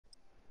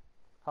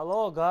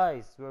Hello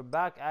guys, we're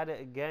back at it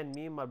again.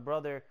 Me and my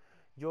brother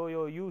Yo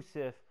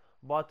Yusuf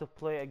about to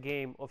play a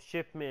game of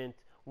shipment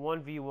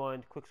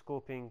 1v1 quick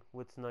scoping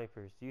with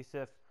snipers.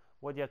 Yusuf,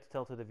 what do you have to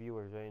tell to the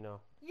viewers right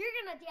now? You're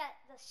gonna get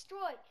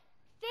destroyed.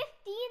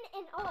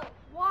 15-0.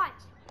 Watch.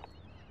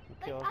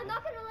 Okay, I'm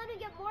not gonna let him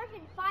get more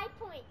than 5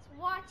 points.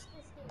 Watch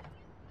this game.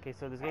 Okay,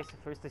 so this guy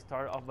first they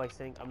started off by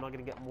saying I'm not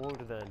gonna get more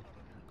than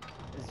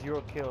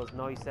 0 kills.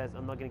 Now he says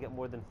I'm not gonna get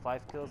more than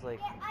 5 kills. Like,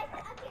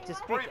 Okay,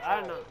 just speak. I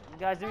don't know,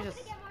 guys. Let me just.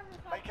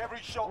 Make every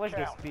shot What's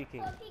count. this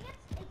speaking? So if he gets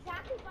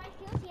exactly 5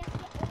 kills, he has to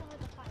get over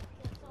the 5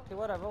 kills. So Okay,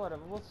 whatever.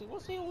 We'll see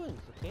who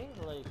wins. Okay,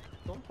 like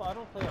I don't play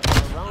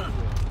around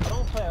here. I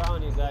don't play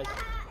around you guys.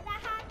 that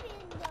happened.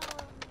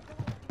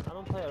 I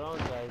don't play around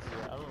guys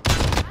here. I don't.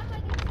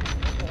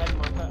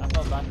 I'm like, I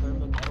felt bad for him,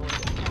 but I don't want to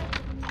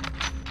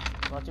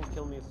get watch him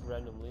kill me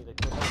randomly. Like,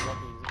 look how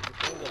lucky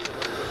he's going to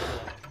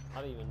get. I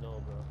don't even know,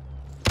 bro.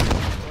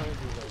 What is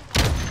he like?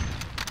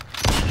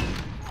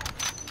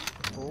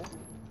 Oh?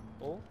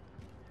 Oh?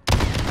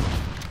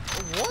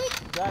 What?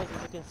 Guys,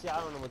 as you can see, I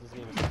don't know what this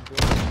game is doing.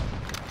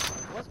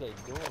 What's this guy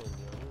doing, yo?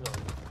 He's on.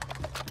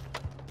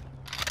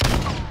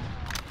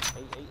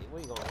 Hey,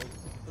 where you going? Hey,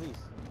 please.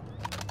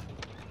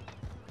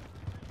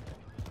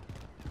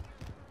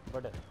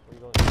 Brother, where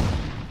you going?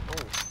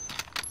 Oh.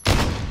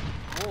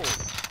 Whoa.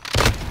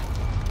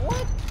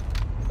 What?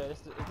 Is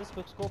this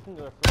quick scoping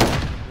or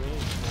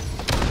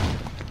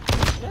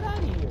get out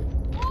of here.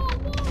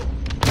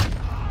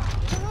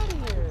 Get out of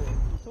here.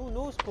 2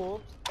 no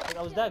scopes. Like,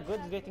 I was that good,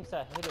 this guy thinks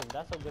I hit him.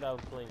 That's how good I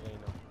was playing right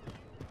now.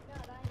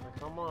 Like,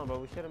 come on, bro.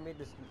 We should have made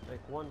this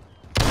like one.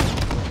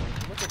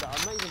 Look at that.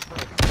 I'm not even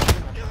trying to.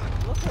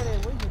 Look at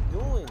it. What are you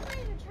doing? I'm not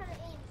even trying to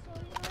aim, so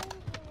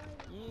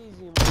you're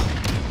Easy, man.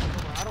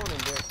 Come on, I don't want to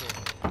embarrass him.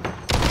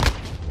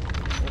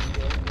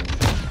 Okay.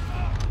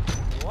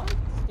 What?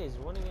 This guy's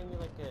running at me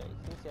like he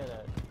thinks he had a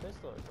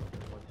pistol or something.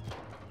 Come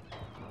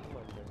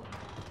on,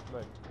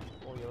 bro.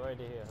 Oh, you're right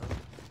here, huh?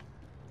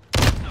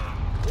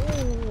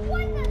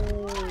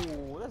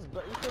 Ooh, that's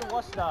good. You should have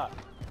watched that.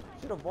 You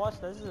should have watched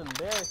that. This is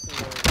embarrassing.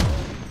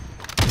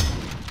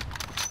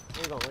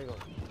 Where you going? Where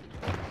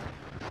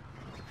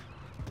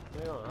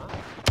you going, huh?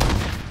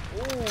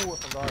 Ooh, I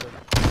forgot it.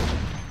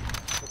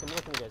 Look at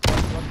me, guys.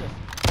 Watch this.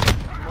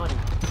 Money.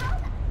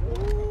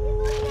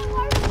 Ooh.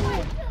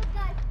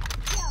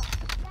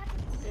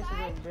 This is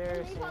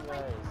embarrassing,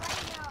 guys.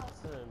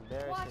 This is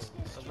embarrassing.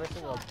 I'm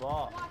versing a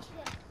ball.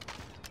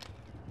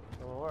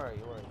 Where are you?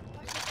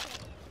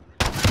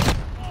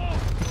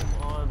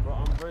 Come on, bro.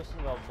 I'm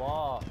versing a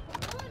ball.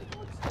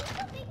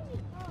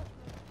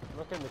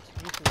 Look at the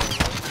excuses.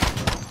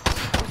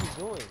 What are you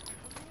doing?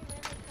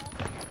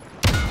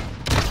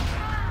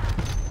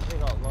 They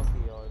got lucky,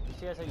 yo. You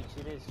see that's how you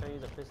cheated? He's trying to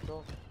use a pistol?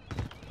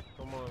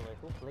 Come on, like,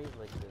 who plays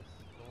like this?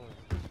 Come on,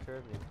 it's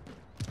disturbing.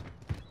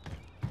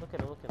 Look at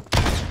him. That's what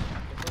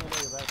you know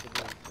you're about to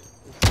do.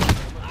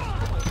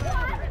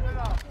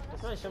 It's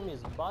trying to show me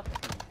his butt.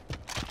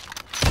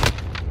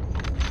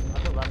 I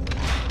feel bad for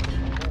him.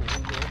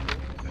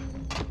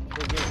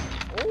 Good game.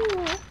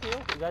 Okay.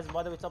 Guys,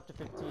 by the way, it's up to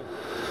 15.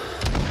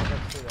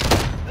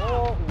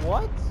 Oh,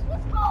 what?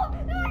 Let's go! I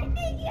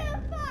think you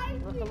have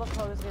 5! Look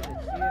how this guy's a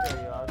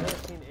cheater, yo. I've never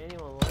seen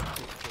anyone like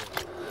this kid.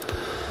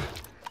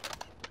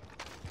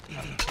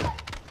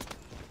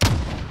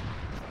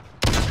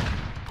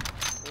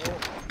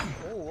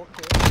 Oh,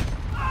 okay.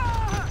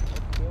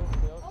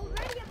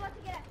 Already about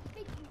to get a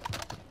 50.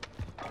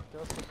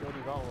 Just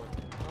already got one.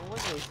 Oh, what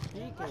are they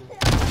speaking?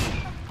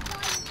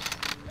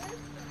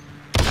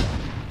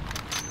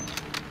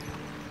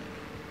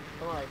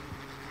 Come on.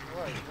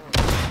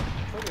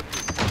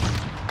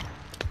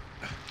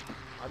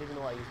 I don't even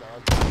know why I used that.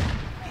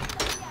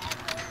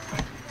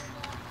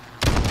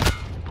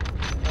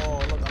 Oh,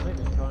 look, I'm not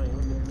even trying.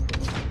 Look at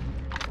this thing.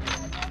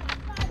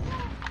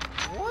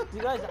 What?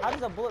 You guys, how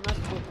does a bullet not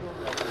go through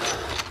like that?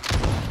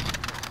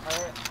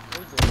 Alright, what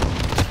are you doing?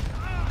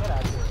 Get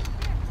out of here.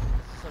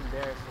 This is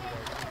embarrassing,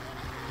 guys.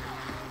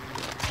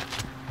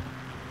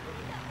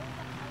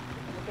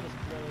 Look at this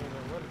plane.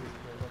 What is this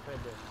plane? Look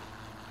right there.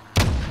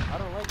 I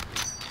don't like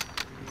this.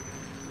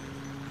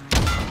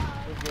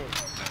 Good game.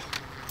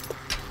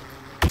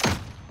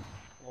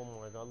 Oh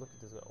my god, look at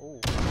this guy. Oh.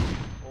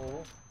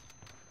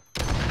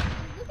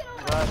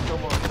 Guys,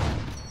 come on.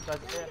 Guys,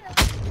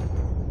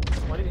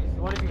 one of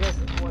you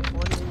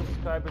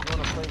subscribers want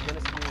to play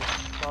against me,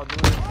 I'll do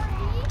this.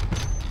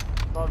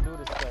 I'll do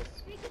this, guys.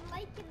 Freaking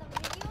like in the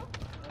video.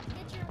 Let's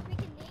get your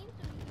freaking name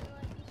so we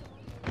can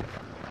do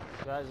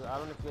some. Guys, I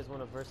don't know if you guys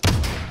want to verse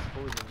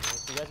expose him.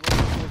 If you guys want to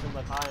expose him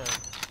like I am,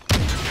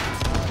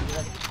 you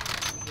guys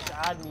just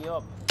add me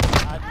up.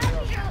 I'm about to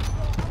destroy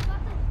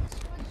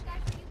this guy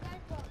for you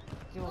guys, but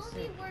You'll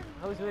see.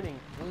 Who's winning?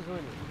 make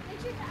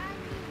sure to add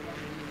me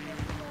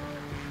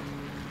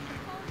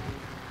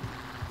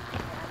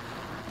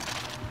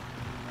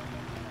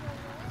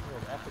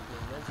Epic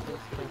game. Let's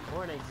play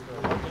Fortnite still.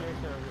 What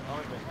generation are we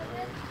on right now?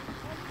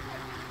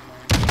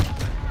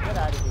 Get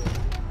out of here.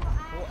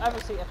 Whoever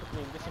say epic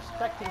name,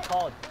 disrespecting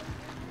COD.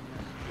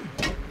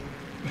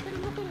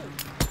 Look at him.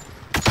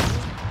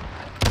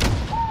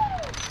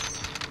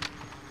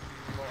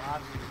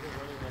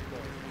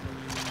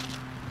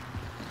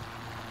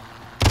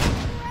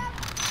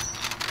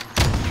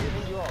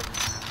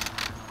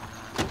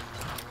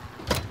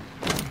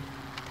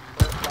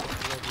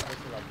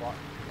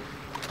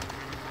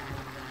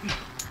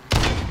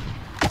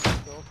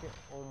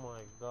 Oh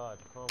my god,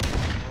 come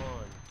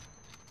on.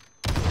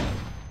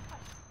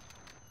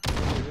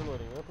 I'm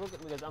reloading. Look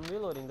at me guys, I'm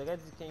reloading. The guy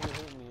just can't even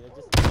hit me. I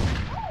just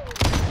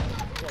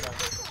get up.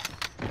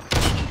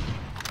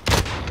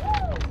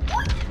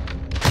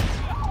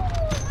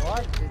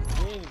 What? This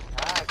game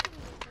hacked.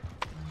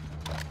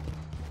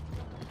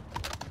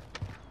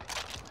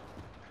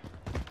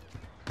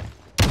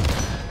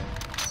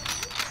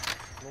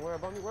 Don't worry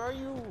about me. Where are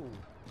you?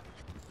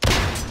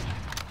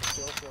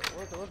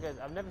 Okay. Look guys,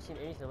 I've never seen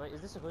anything like.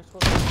 Is this a glitch score?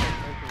 Come on,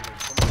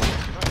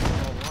 not even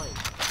online.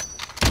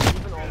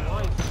 Even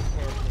online, she's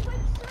camping.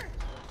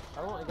 I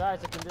don't, guys.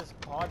 I can just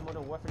COD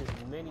Modern Warfare.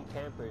 There's many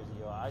campers,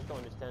 yo. I just don't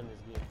understand this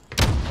game.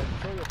 Like,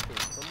 show your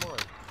face. Come on.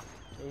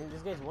 Hey,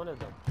 this guy's one of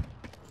them.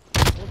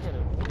 Look at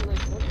him. What are you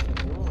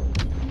doing?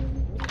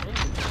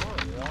 Come on,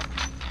 yo.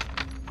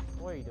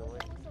 What are you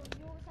doing?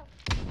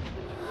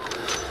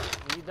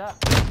 Need that?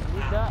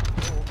 Need that?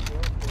 Oh,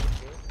 okay.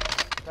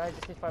 Guys,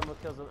 just need 5 more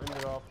kills and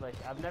they're off. Like,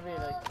 I've never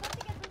like.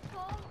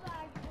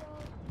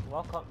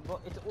 Welcome, but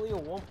it's only a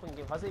 1-point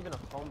game. How's it even a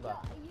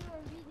comeback? You are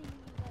reading me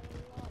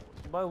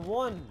by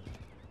 1.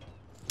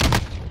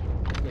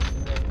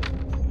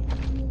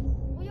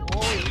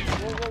 Whoa!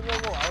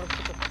 I would have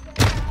took a.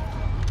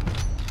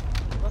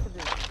 Look at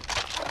this.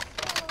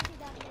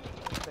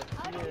 Look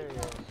at here,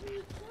 yo.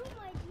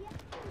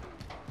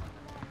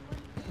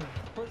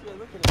 Look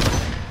at it.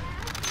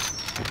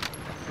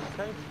 I'm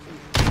trying to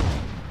cheat.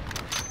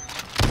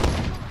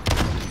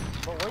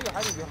 But why are you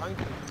hiding behind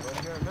me? Bro?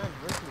 You're a man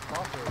virtually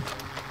proper.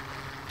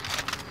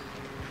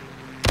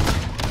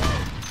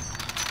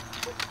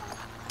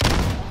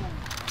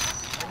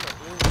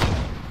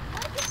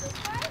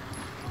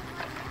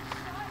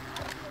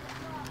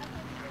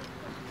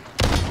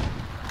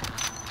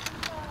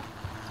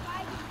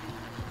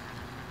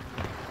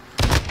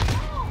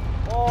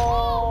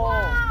 Oh!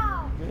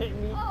 Wow. You hit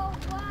me. Oh,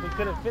 wow. You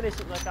couldn't finish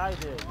it like I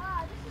did.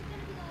 Wow, this is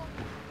gonna be the...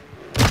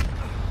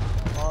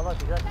 Oh look,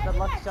 he got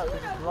lucky shot.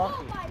 This is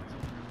lucky.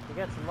 He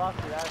gets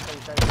lucky. That's how he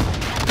says.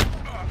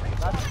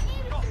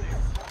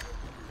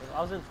 I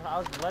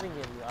was letting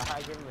him.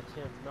 I gave him a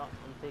chance. No,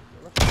 I'm taking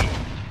it. Look at him.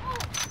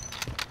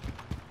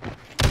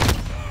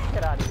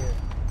 Get out of here.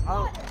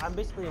 I'm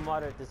basically a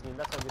modder at this game.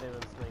 That's how good I am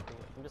at sniping.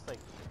 I'm just like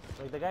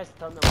the guys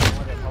telling them I'm a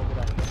modder. How good I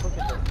am. Look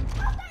at this.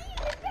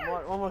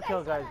 One more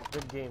kill, guys.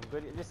 Good game.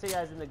 Good. Just say you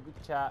guys in the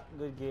good chat.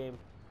 Good game.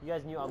 You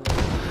guys knew I'm.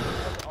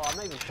 Oh, I'm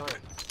not even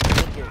trying.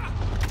 Good game.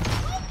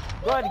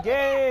 Good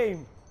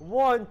game.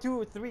 1,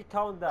 2, 3.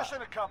 Count that.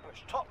 Mission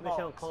accomplished. Top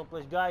Mission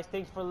accomplished, guys.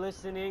 Thanks for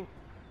listening.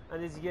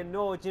 And as you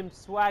know,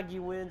 gymswagy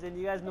wins, and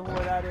you guys know who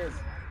that is.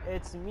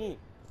 It's me.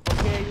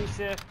 Okay,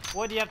 Yusuf.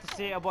 What do you have to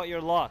say about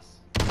your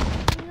loss?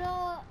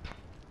 No.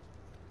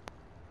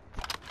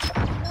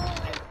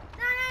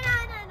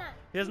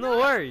 There's no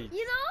worries.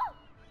 You know,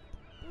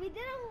 we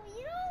didn't.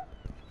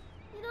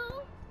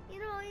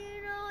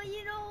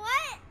 You know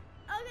what?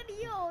 I'm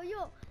gonna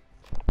yo.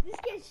 This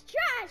kid's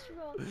trash,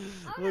 bro.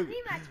 I'm gonna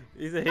rematch.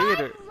 He's a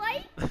hater. 5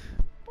 likes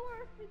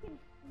for freaking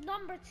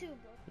number 2,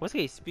 bro. What's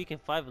he speaking?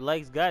 5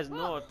 likes, guys? Bro,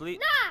 no, please.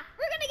 Nah,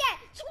 we're gonna get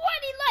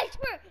 20 likes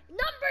for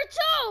number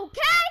 2,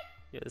 okay?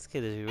 Yeah, this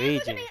kid is and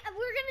raging.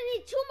 We're gonna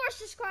need 2 more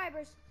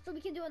subscribers so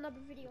we can do another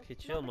video. Okay,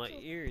 chill, my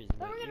ears.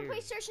 But we're gonna play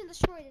Search and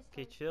Destroy this time.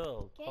 Okay,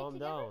 chill. Calm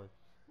down.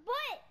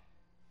 But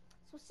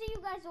so see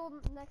you guys all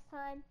next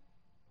time.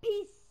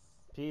 Peace.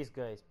 Peace,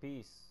 guys.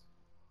 Peace.